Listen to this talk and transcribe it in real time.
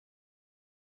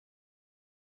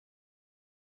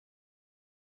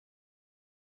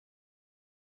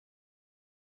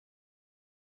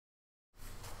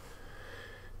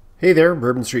Hey there,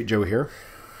 Bourbon Street Joe here.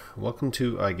 Welcome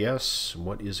to, I guess,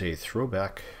 what is a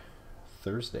Throwback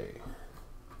Thursday.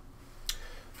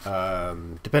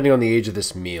 Depending on the age of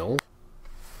this meal,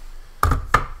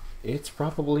 it's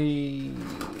probably...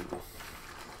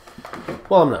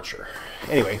 well, I'm not sure.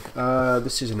 Anyway,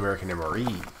 this is an American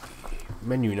MRE.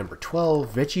 Menu number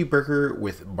 12, veggie burger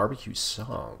with barbecue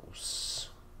sauce.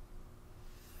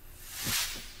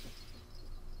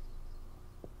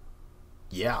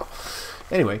 Yeah.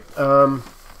 Anyway,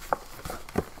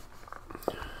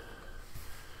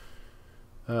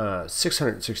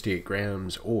 668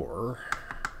 grams or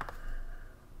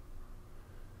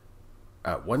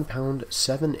 1 pound,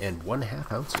 7 1/2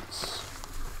 ounces.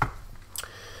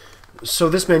 So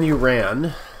this menu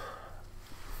ran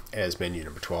as menu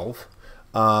number 12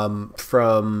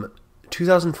 from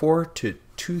 2004 to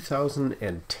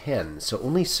 2010, so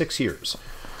only 6 years.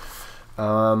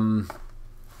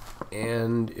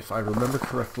 And if I remember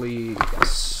correctly,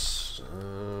 yes,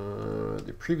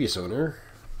 the previous owner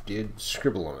did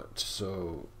scribble on it.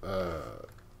 So,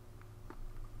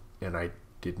 and I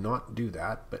did not do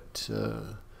that, but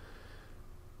I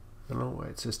don't know why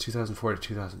it says 2004 to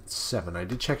 2007. I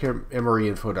did check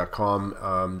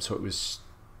MREinfo.com, so it was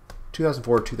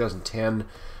 2004 to 2010,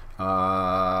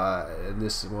 and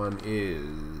this one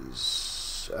is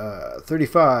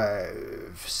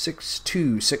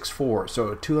 35/62/64,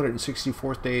 so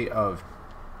 264th day of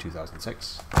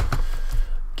 2006.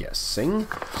 Guessing.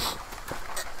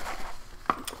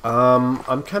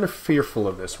 I'm kind of fearful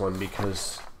of this one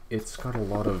because it's got a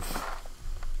lot of...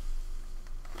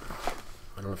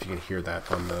 I don't know if you can hear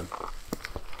that on the...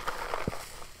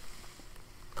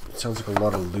 it sounds like a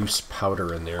lot of loose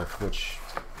powder in there, which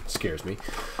scares me.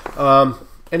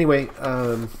 Anyway,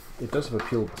 it does have a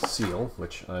peelable seal,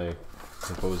 which I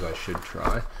suppose I should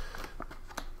try.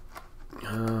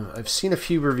 I've seen a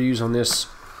few reviews on this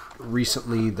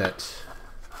recently that...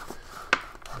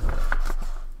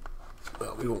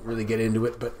 well, we won't really get into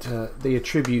it, but they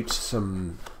attribute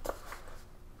some...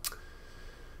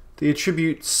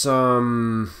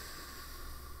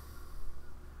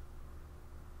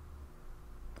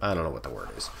 I don't know what the word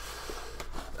is.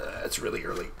 It's really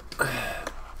early.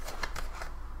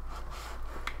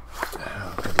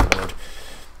 Oh, good Lord.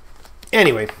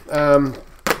 Anyway, I'll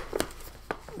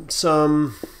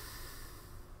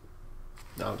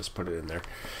just put it in there.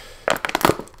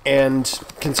 And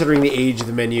considering the age of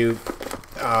the menu,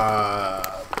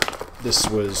 this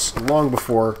was long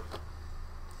before,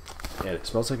 and it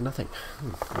smells like nothing.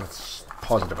 That's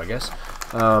positive, I guess.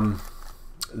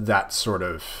 That sort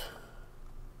of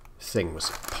thing was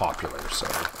popular, so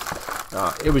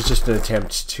it was just an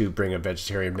attempt to bring a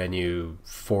vegetarian menu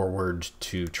forward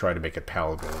to try to make it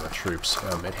palatable to the troops.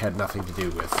 It had nothing to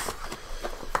do with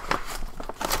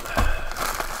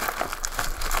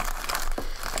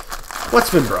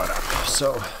what's been brought up.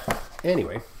 So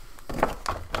anyway,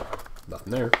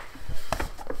 nothing there.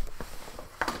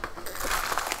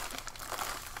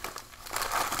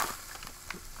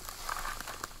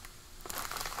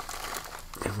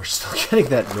 We're still getting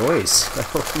that noise. I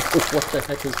don't know what the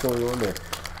heck is going on there.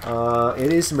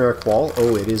 It is American.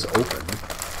 Oh, it is open.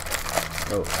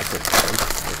 Oh, that's interesting.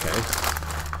 Okay.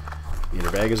 The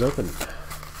inner bag is open.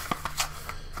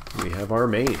 We have our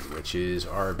main, which is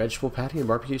our vegetable patty and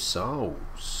barbecue sauce.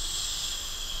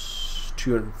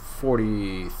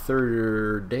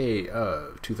 243rd day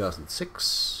of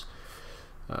 2006.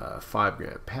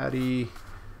 5-gram patty.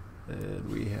 And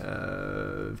we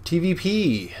have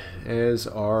TVP as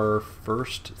our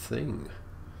first thing.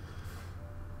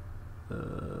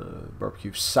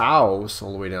 Barbecue sauce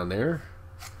all the way down there.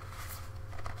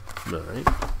 Alright,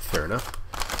 fair enough.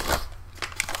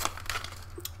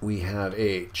 We have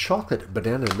a chocolate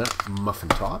banana nut muffin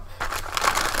top.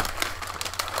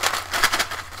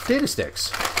 Potato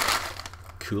sticks.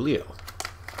 Coolio.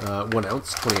 1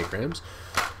 ounce, 28 grams.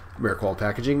 American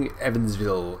packaging,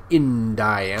 Evansville,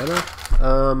 Indiana.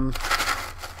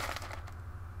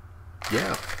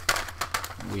 Yeah,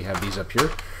 we have these up here.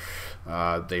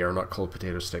 They are not called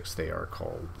potato sticks. They are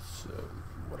called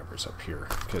whatever's up here.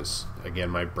 Because again,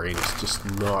 my brain is just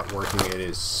not working. It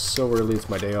is so early. It's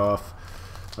my day off.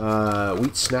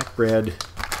 Wheat snack bread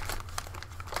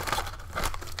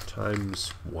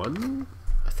times 1.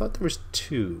 I thought there was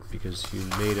 2 because you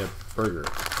made a burger.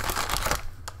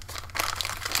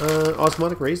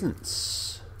 Osmotic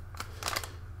raisins.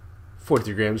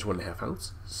 43 grams, 1.5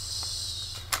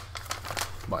 ounces.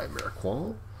 By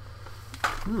American.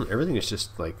 Everything is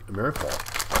just like American.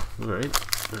 Alright.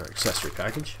 Our accessory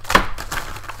package.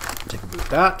 Take a boot of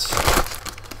that.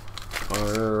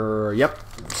 Our, yep,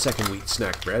 second wheat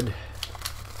snack bread.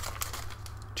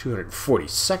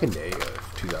 242nd day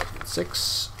of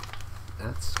 2006.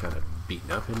 That's kind of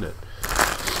beaten up, isn't it?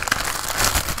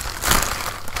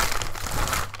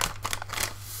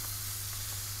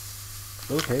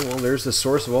 Okay, well, there's the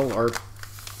source of all our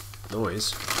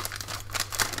noise.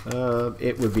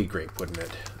 It would be grape, wouldn't it?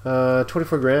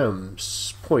 24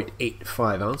 grams,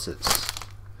 0.85 ounces.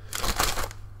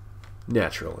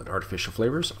 Natural and artificial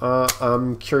flavors.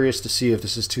 I'm curious to see if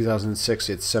this is 2006.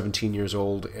 It's 17 years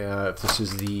old. If this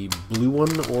is the blue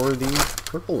one or the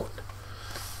purple one.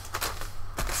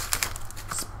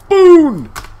 Spoon!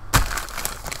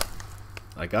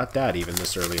 I got that even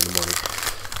this early in the morning.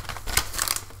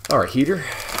 Alright, heater.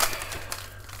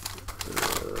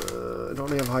 I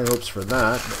don't have high hopes for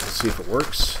that, but we'll see if it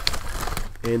works.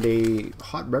 And a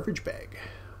hot beverage bag.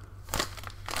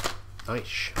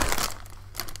 Nice.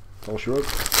 All short.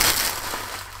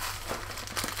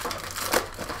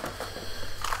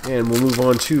 And we'll move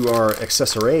on to our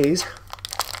accessories.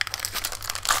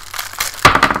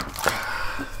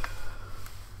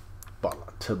 Bottle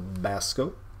of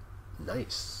Tabasco.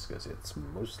 Nice, because it's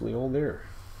mostly all there.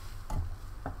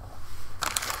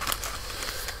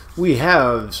 We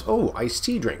have, iced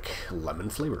tea drink, lemon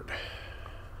flavored.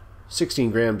 16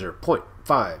 grams or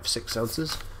 0.56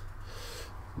 ounces.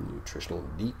 Nutritional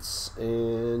deets.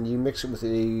 And you mix it with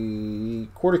a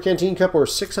quarter canteen cup or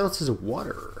 6 ounces of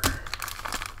water.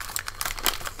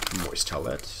 Moist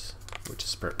towelette, which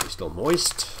is apparently still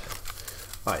moist.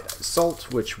 Iodized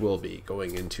salt, which will be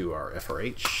going into our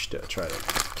FRH to try to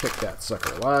kick that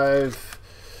sucker alive.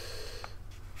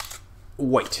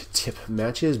 White tip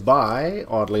matches by,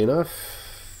 oddly enough,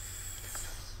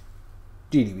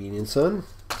 D.D. Bean & Son.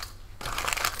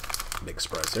 Big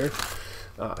surprise there.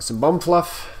 Some bum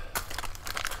fluff.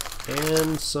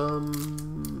 And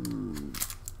some,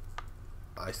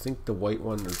 I think the white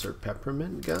ones are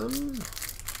peppermint gum.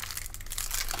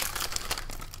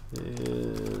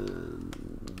 And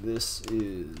this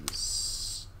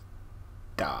is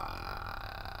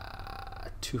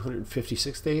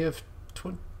 256th day of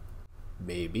 20.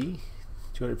 Maybe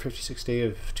 256th day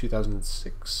of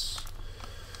 2006.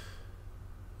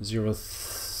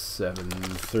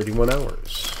 07:31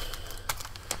 hours.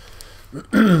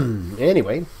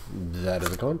 Anyway, that is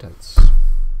the contents.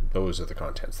 Those are the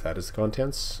contents. That is the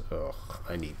contents. Ugh,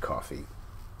 I need coffee.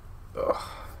 Ugh.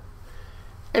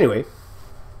 Anyway,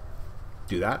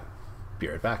 do that. Be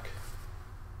right back.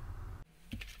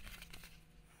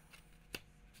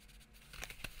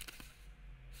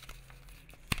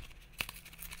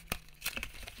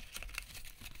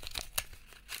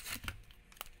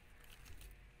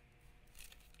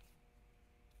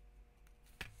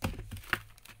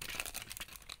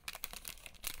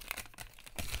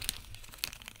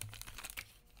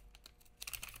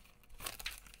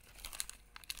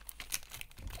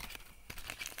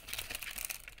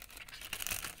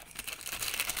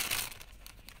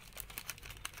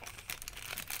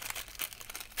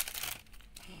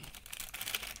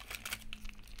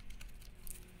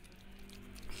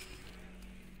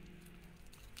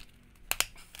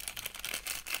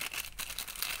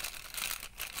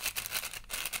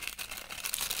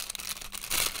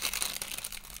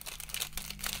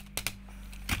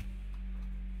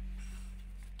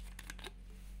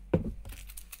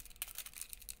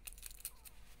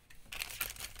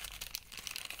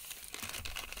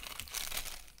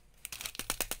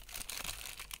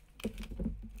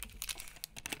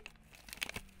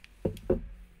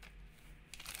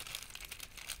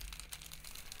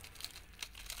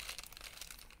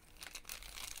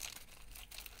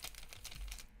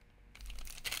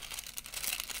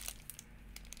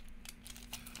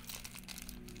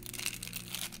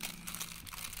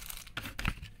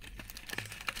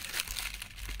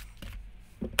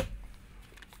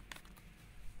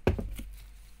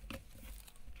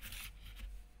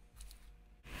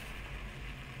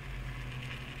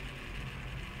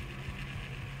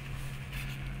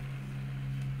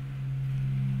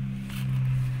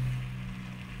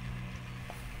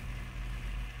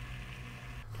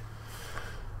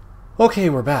 Okay,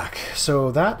 we're back.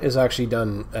 So that is actually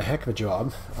done a heck of a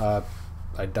job. I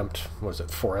dumped, what was it,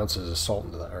 4 ounces of salt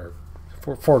into that, or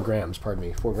 4 grams, pardon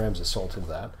me, 4 grams of salt into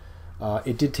that.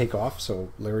 It did take off,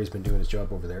 so Larry's been doing his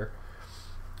job over there.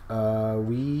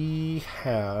 We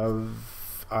have,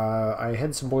 I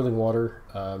had some boiling water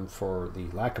for the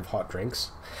lack of hot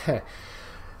drinks.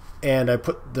 And I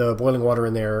put the boiling water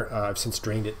in there. I've since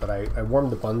drained it, but I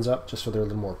warmed the buns up just so they're a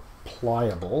little more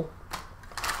pliable.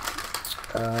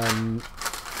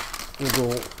 We'll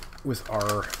go with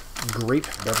our grape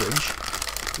beverage,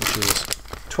 which is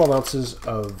 12 ounces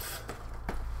of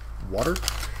water,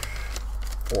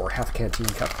 or half a canteen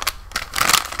cup.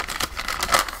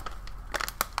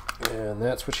 And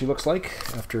that's what she looks like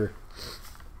after,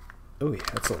 oh yeah,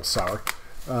 that's a little sour.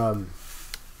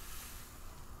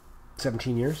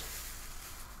 17 years.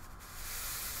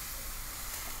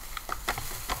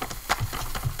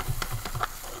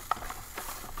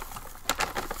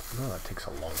 Well, that takes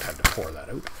a long time to pour that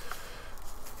out.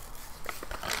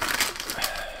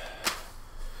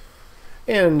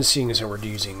 And seeing as how we're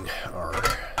using our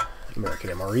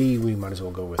American MRE, we might as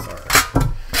well go with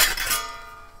our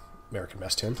American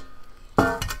mess tin.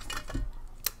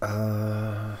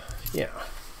 Yeah.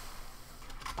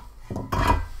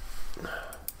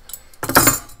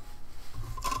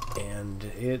 And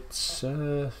it's,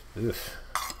 oof.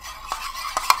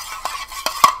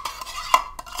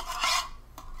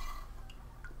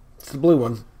 It's the blue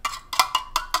one.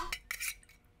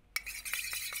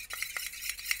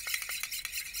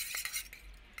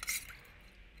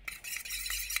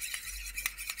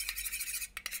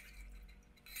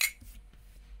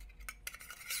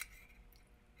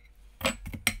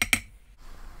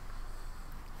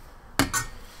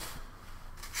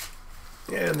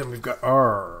 And then we've got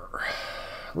our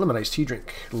lemon iced tea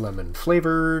drink, lemon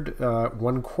flavored,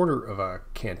 1/4 of a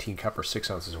canteen cup or 6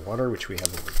 ounces of water, which we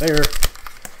have over there.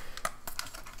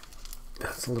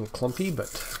 That's a little clumpy,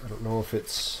 but I don't know if it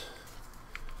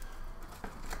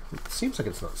seems like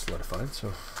it's not solidified,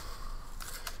 so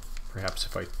perhaps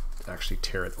if I actually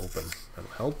tear it open,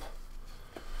 that'll help.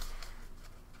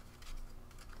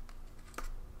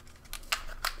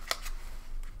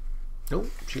 Nope,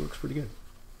 she looks pretty good.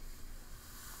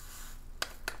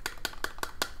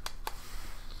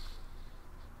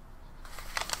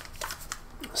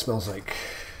 Smells like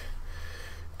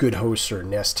Good Host or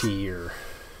Nestea or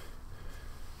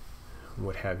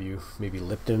what have you. Maybe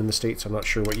Lipton in the States. I'm not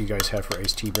sure what you guys have for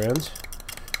iced tea brands.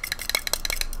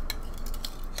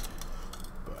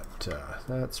 But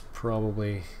that's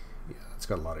probably, yeah, it's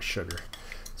got a lot of sugar.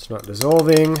 It's not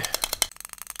dissolving.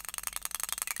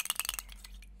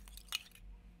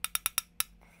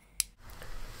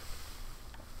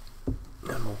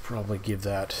 And we'll probably give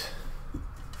that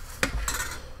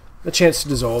a chance to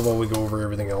dissolve while we go over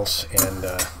everything else, and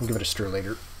we'll give it a stir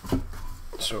later.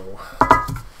 So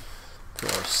for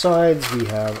our sides, we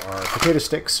have our potato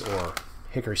sticks, or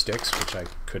hickory sticks, which I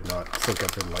could not think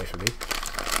of for the life of me.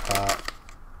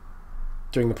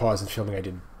 During the pause in filming, I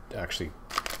did actually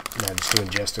manage to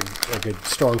ingest a good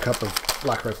strong cup of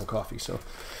Black Rifle coffee. So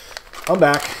I'm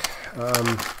back.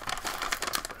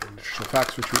 Nutritional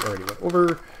facts, which we already went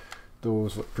over.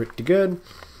 Those look pretty good.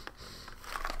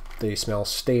 They smell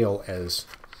stale as,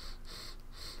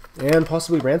 and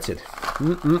possibly rancid.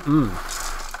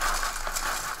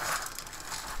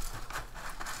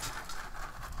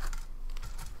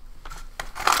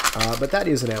 But that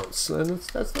is an ounce, and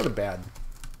that's not a bad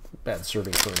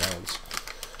serving for an ounce.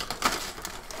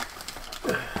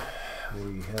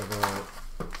 We have our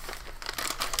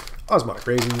osmotic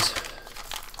raisins.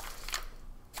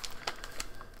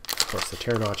 Of course, the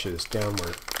tear notch is down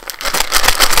where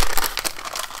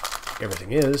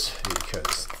everything is,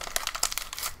 because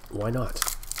why not?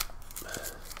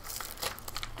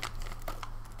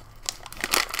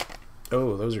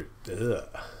 Oh, those are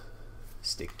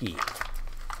sticky.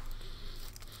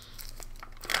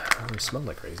 They smell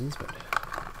like raisins, but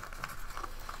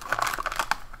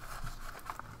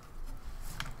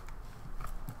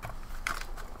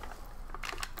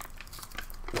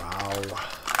wow,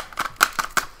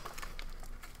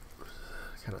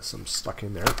 kind of some stuck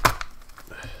in there.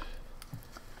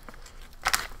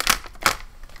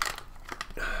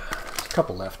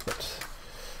 Couple left, but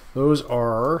those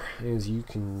are, as you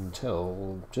can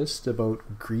tell, just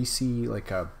about greasy, like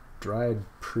a dried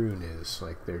prune is.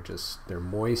 Like they're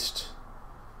moist,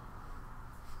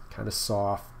 kind of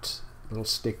soft, a little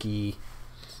sticky,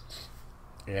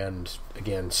 and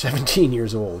again 17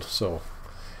 years old, so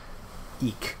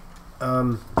eek.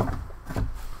 Even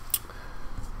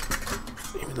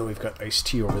though we've got iced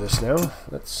tea over this now,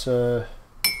 let's go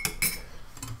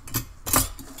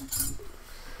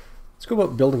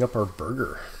about building up our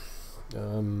burger.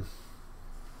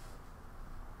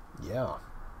 Yeah.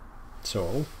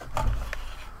 So,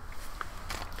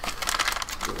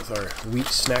 go with our wheat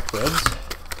snack breads.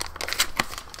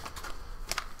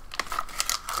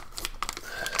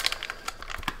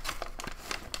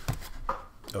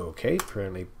 Okay,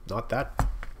 apparently not that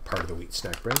part of the wheat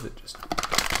snack bread. It just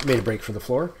made a break for the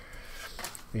floor.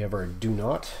 We have our do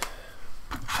not.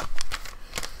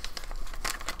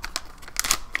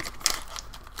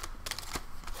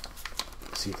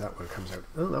 See if that one comes out.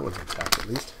 Oh, that one's intact at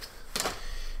least.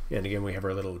 And again, we have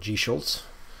our little G Schultz.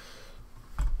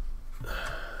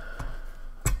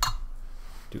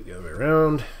 Do it the other way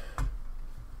around.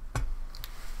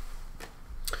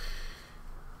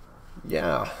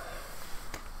 Yeah.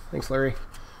 Thanks, Larry.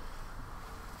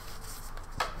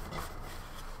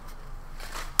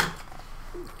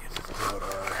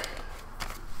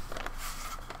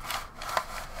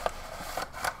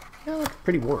 Yeah,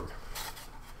 pretty warm.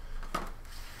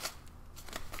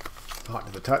 Hot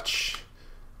to the touch.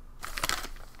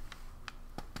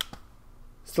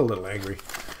 Still a little angry.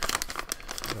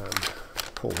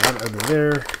 Pull that out of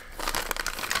there.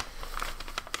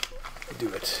 Do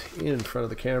it in front of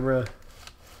the camera.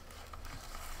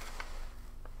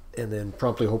 And then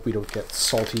promptly hope we don't get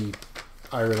salty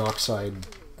iron oxide,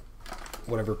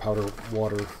 whatever powder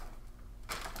water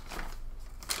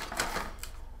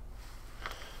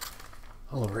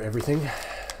all over everything.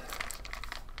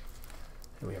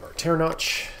 And we have our tear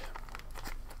notch.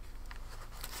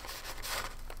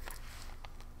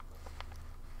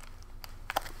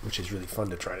 Which is really fun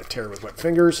to try to tear with wet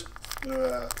fingers.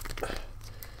 Oh,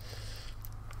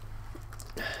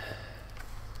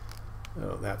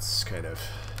 that's kind of...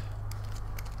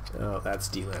 Oh, that's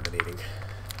delaminating.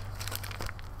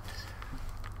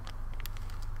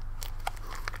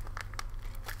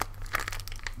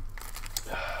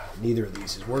 Neither of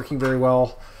these is working very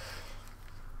well.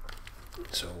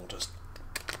 So we'll just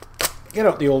get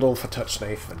out the old Olfa touch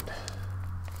knife and...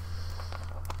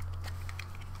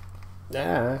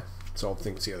 solve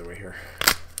things the other way here.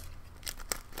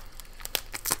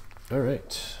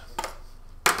 Alright.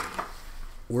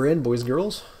 We're in, boys and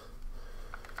girls.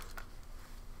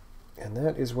 And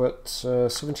that is what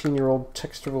 17-year-old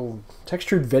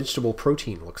textured vegetable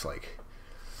protein looks like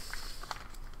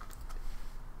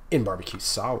in barbecue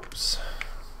sauce.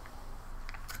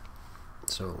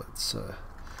 So let's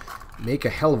make a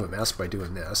hell of a mess by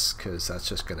doing this, because that's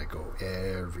just going to go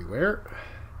everywhere.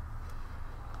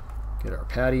 Get our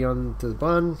patty onto the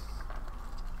bun.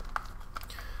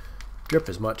 Drip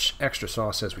as much extra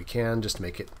sauce as we can just to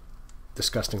make it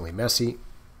disgustingly messy.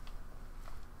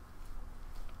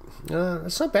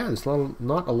 It's not bad. It's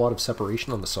not a lot of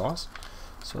separation on the sauce,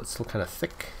 so it's still kind of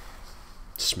thick.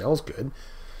 It smells good.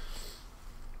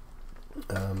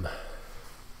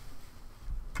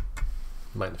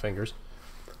 Mind the fingers.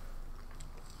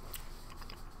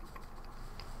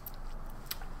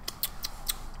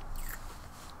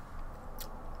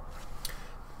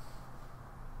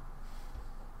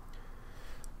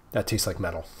 That tastes like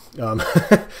metal.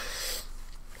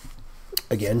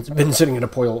 Again, it's been sitting in a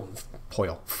foil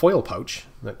pouch.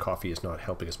 That coffee is not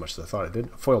helping as much as I thought it did.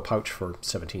 A foil pouch for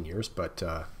 17 years, but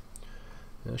yeah,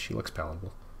 she looks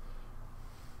palatable.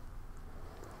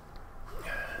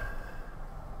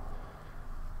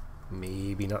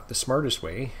 Maybe not the smartest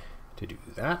way to do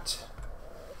that.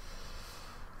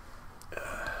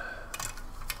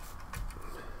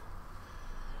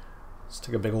 Let's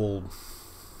take a big old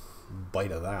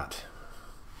bite of that.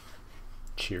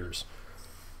 Cheers.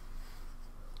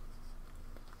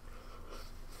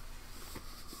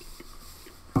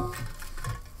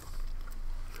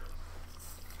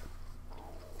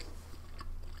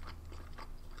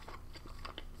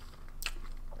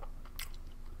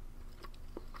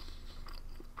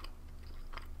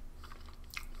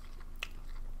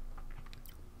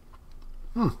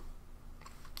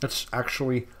 That's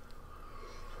actually...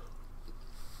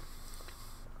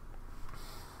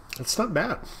 It's not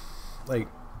bad. Like,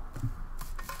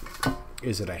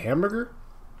 is it a hamburger?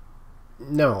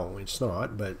 No, it's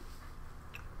not, but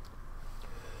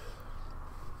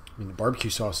I mean, the barbecue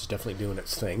sauce is definitely doing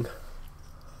its thing.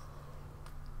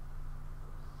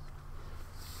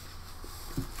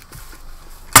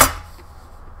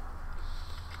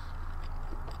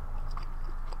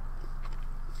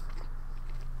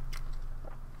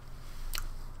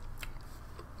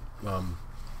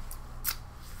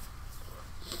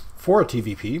 For a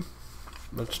TVP,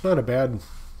 that's not a bad...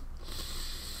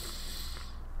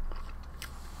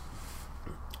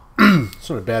 It's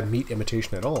not a bad meat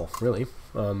imitation at all, really.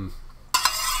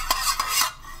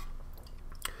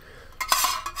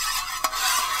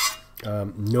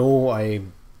 No, I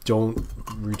don't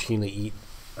routinely eat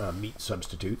meat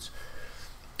substitutes.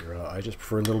 I just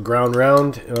prefer a little ground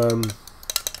round.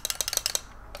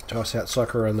 Toss that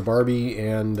sucker on the Barbie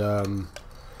and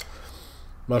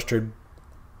mustard,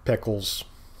 pickles,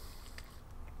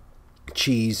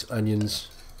 cheese, onions,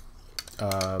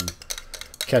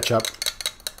 ketchup.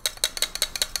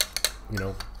 You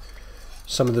know,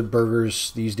 some of the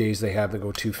burgers these days they have that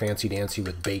go too fancy dancy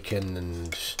with bacon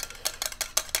and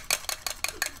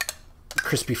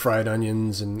crispy fried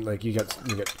onions, and like you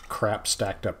get crap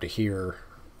stacked up to here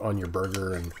on your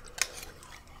burger, and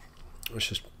it's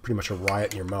just pretty much a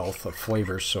riot in your mouth of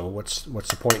flavors. So what's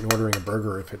the point in ordering a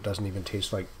burger if it doesn't even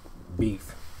taste like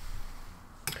beef?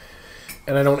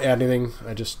 And I don't add anything.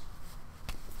 I just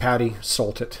patty,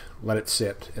 salt it, let it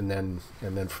sit, and then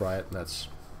fry it. And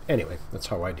that's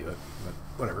how I do it. But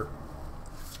whatever.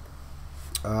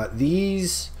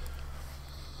 These,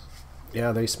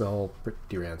 yeah, they smell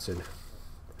pretty rancid.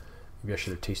 Maybe I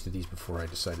should have tasted these before I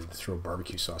decided to throw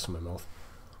barbecue sauce in my mouth.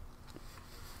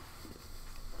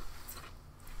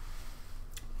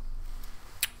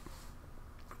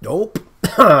 Nope.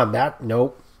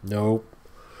 Nope.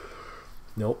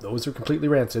 Those are completely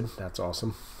rancid. That's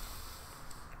awesome.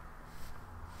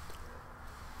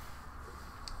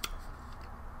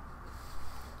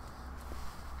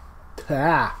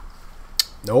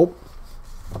 Nope.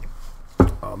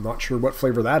 I'm not sure what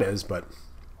flavor that is, but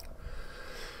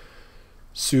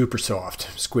super soft,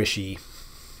 squishy,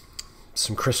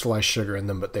 some crystallized sugar in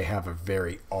them, but they have a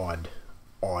very odd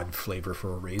flavor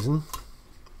for a raisin.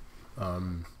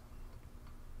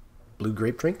 Blue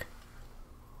grape drink.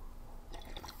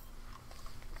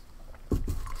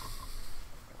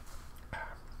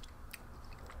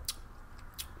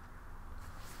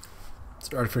 It's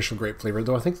an artificial grape flavor,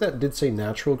 though I think that did say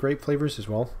natural grape flavors as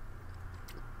well.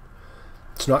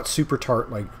 It's not super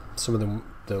tart like some of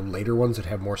the later ones that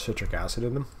have more citric acid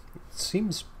in them. It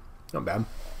seems not bad.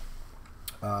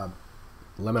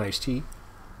 Lemon iced tea.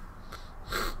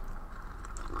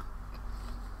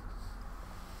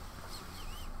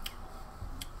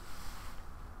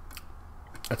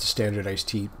 That's a standard iced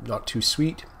tea, not too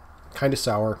sweet, kind of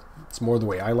sour. It's more the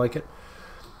way I like it.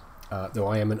 Though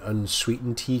I am an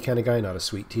unsweetened tea kind of guy, not a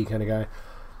sweet tea kind of guy.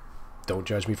 Don't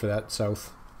judge me for that,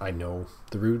 South. I know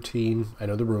the routine, I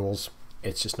know the rules.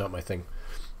 It's just not my thing.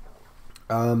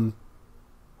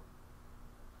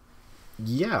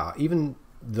 Yeah, even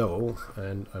though,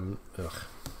 and I'm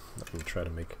not going to try to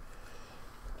make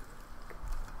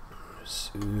a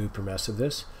super mess of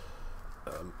this.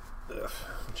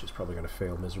 Which is probably going to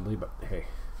fail miserably, but hey,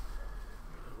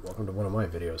 welcome to one of my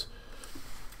videos.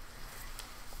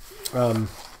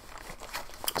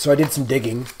 So I did some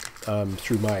digging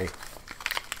through my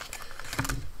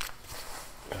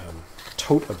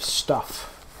tote of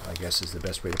stuff, I guess is the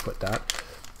best way to put that.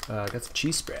 I got some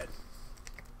cheese spread.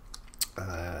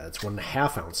 It's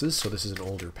 1.5 ounces, so this is an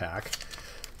older pack.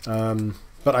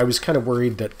 But I was kind of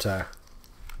worried that,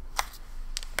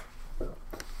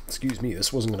 excuse me,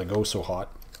 this wasn't going to go so hot.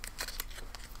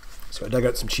 So I dug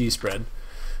out some cheese spread,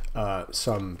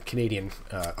 some Canadian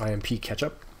IMP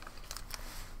ketchup.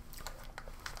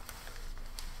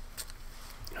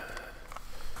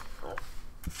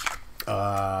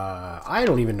 I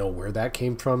don't even know where that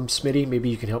came from, Smitty. Maybe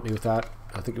you can help me with that.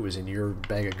 I think it was in your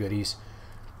bag of goodies.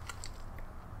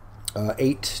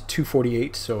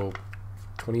 248, so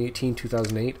 2018,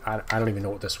 2008. I don't even know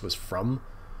what this was from.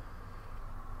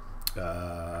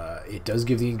 It does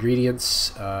give the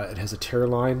ingredients. It has a tear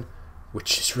line,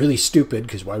 which is really stupid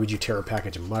because why would you tear a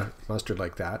package of mustard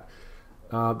like that?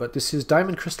 But this is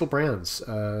Diamond Crystal Brands,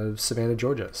 Savannah,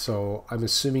 Georgia. So I'm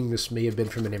assuming this may have been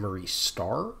from an MRE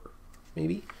Star,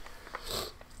 maybe.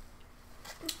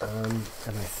 And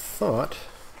I thought,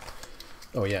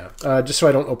 oh yeah, just so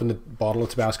I don't open the bottle of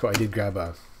Tabasco, I did grab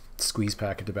a squeeze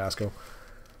pack of Tabasco.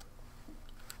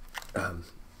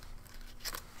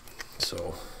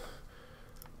 So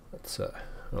that's oh,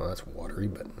 that's watery,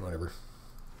 but whatever.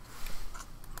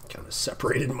 Kind of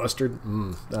separated mustard.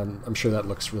 I'm sure that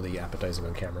looks really appetizing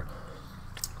on camera.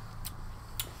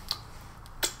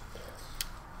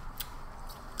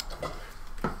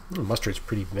 Mustard's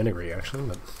pretty vinegary actually,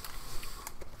 but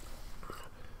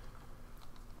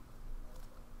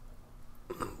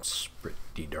it's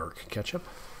pretty dark ketchup.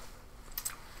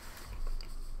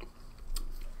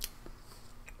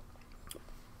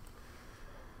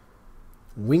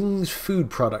 Wings Food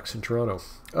Products in Toronto.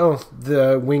 Oh,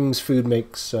 the Wings Food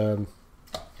makes... I've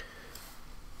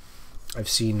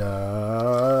seen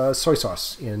soy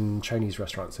sauce in Chinese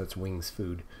restaurants. That's Wings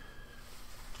Food.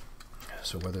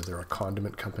 So whether they're a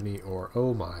condiment company or...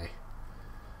 Oh my.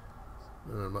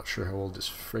 I'm not sure how old this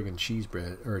friggin'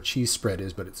 cheese spread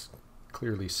is, but it's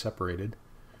clearly separated.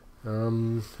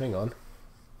 Hang on.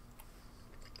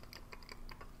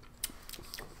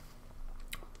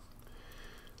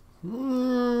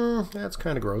 That's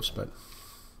kind of gross, but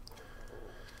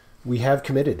we have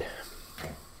committed.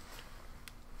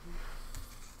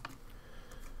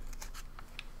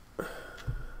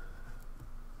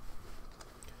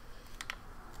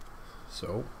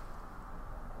 So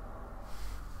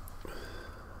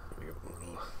we got a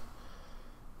little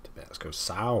Tabasco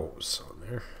sauce on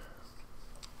there,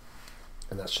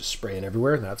 and that's just spraying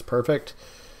everywhere. That's perfect.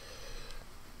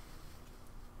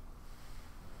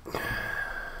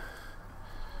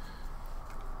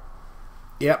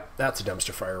 Yep, that's a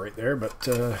dumpster fire right there, but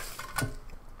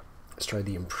let's try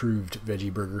the improved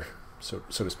veggie burger, so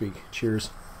to speak. Cheers.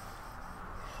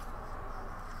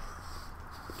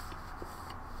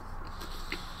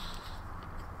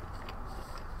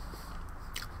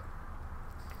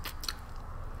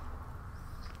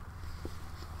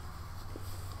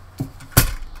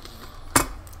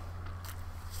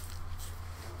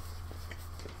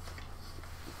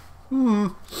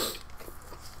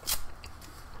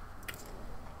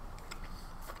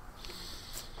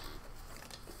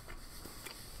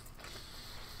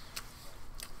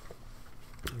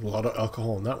 A lot of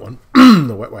alcohol in that one.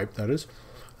 The wet wipe, that is.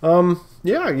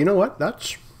 Yeah, you know what?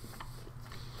 That's...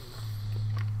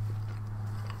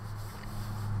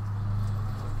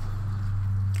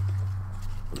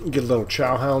 Get a little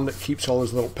chow hound that keeps all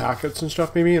his little packets and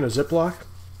stuff maybe in a Ziploc.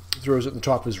 Throws it in the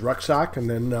top of his rucksack, and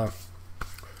then...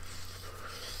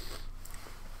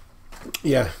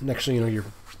 yeah, next thing you know, you're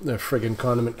the friggin'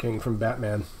 condiment king from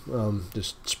Batman.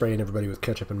 Just spraying everybody with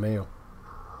ketchup and mayo.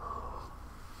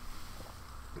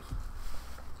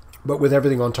 But with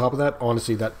everything on top of that,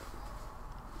 honestly, that,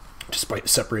 despite the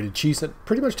separated cheese, that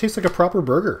pretty much tastes like a proper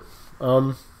burger.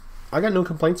 I got no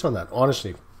complaints on that,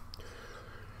 honestly.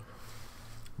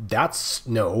 That's,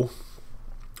 no.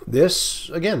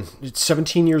 This, again, it's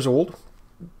 17 years old.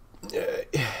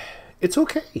 It's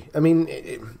okay. I mean,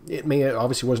 it may,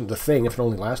 obviously wasn't the thing if it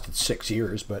only lasted 6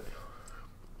 years, but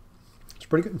it's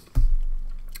pretty good.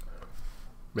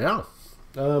 Yeah.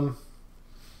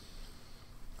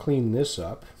 Clean this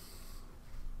up.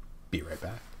 Be right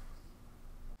back.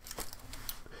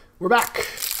 We're back.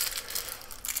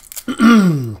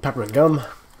 Peppermint gum. A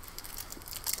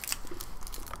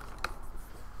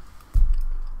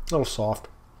little soft.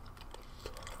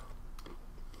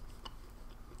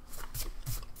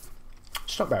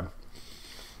 It's not bad.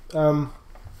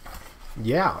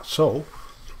 Yeah, so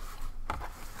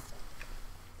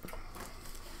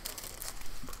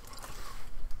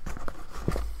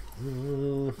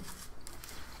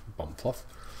bum fluff.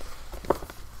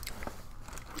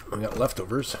 I got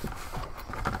leftovers.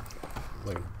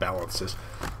 Like balance this.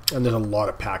 And there's a lot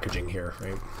of packaging here,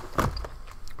 right?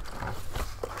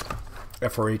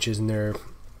 FRH is in there.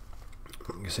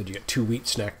 Like I said, you get 2 wheat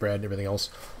snack bread, everything else.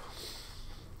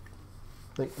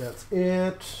 I think that's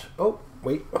it. Oh,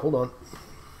 wait, hold on.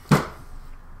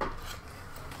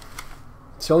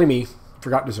 Silly me,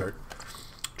 forgot dessert.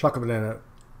 Chocolate banana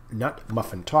nut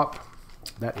muffin top.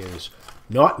 That is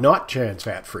not trans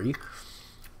fat free.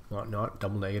 Not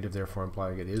double negative, therefore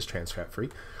implying it is trans fat free.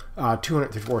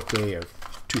 254th day of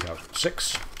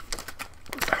 2006.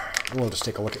 We'll just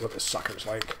take a look at what this sucker's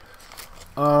like.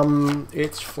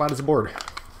 It's flat as a board.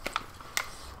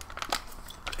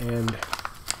 And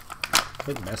a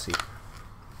bit messy.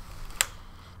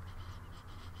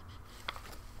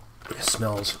 It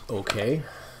smells okay.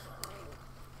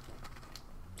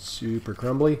 Super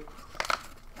crumbly.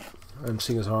 I'm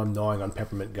seeing as how I'm gnawing on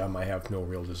peppermint gum, I have no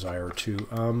real desire to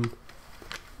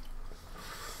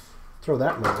throw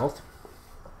that in my mouth.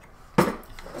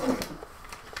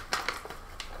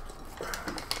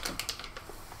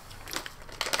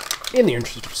 In the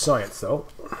interest of science, though,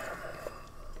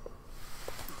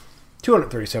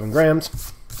 237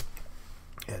 grams,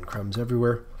 and crumbs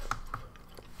everywhere,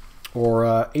 or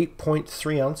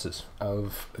 8.3 ounces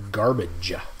of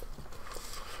garbage.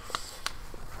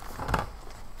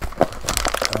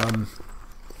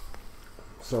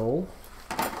 So,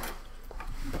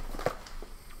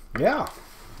 yeah,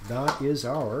 that is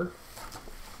our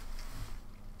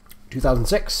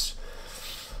 2006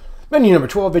 menu number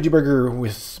 12 veggie burger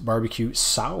with barbecue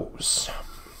sauce.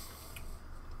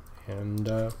 And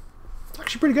it's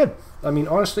actually pretty good. I mean,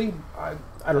 honestly, I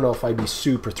don't know if I'd be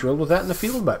super thrilled with that in the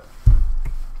field, but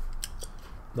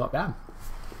not bad.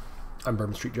 I'm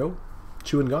Bourbon Street Joe,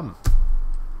 chewing gum,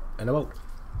 and I'm out.